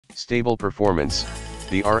Stable performance.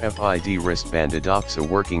 The RFID wristband adopts a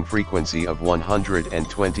working frequency of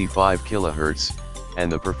 125 kHz,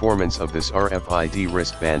 and the performance of this RFID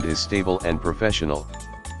wristband is stable and professional.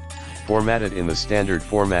 Formatted in the standard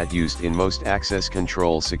format used in most access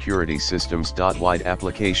control security systems. Wide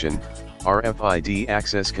application, RFID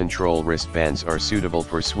access control wristbands are suitable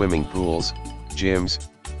for swimming pools, gyms,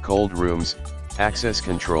 cold rooms, access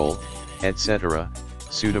control, etc.,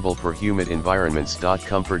 suitable for humid environments.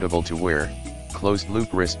 Comfortable to wear, closed loop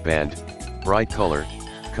wristband, bright color,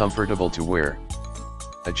 comfortable to wear.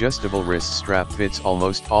 Adjustable wrist strap fits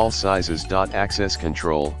almost all sizes. Access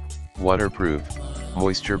control, waterproof,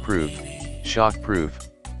 moisture-proof, shock-proof,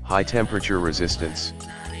 high-temperature resistance.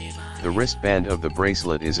 The wristband of the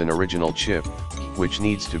bracelet is an original chip, which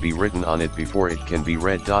needs to be written on it before it can be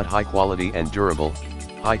read. High quality and durable,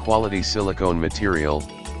 high-quality silicone material,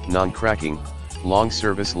 non-cracking, long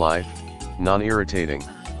service life, non-irritating.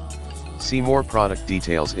 See more product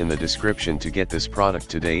details in the description to get this product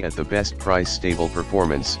today at the best price. Stable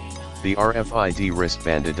performance. The RFID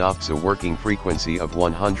wristband adopts a working frequency of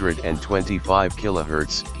 125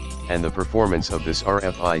 kHz, and the performance of this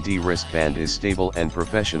RFID wristband is stable and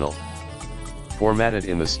professional. Formatted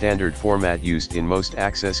in the standard format used in most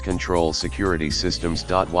access control security systems.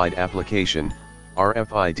 Wide application,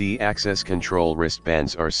 RFID access control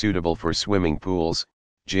wristbands are suitable for swimming pools,